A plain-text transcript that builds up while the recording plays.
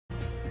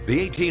The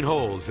 18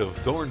 holes of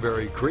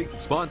Thornberry Creek,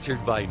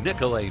 sponsored by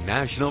Nicolet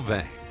National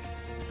Bank.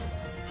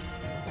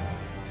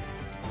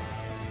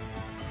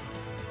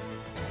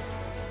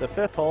 The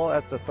fifth hole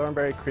at the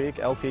Thornberry Creek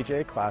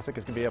LPGA Classic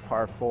is going to be a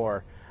par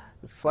 4.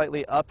 It's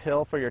slightly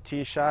uphill for your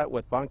tee shot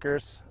with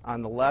bunkers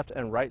on the left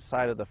and right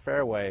side of the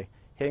fairway.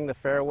 Hitting the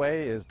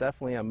fairway is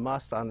definitely a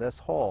must on this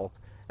hole.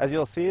 As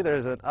you'll see,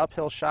 there's an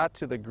uphill shot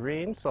to the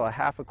green, so a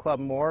half a club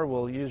more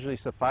will usually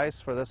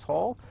suffice for this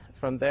hole.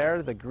 From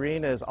there, the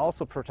green is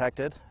also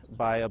protected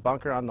by a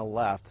bunker on the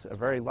left, a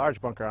very large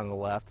bunker on the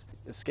left.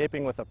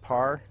 Escaping with a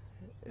par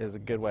is a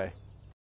good way.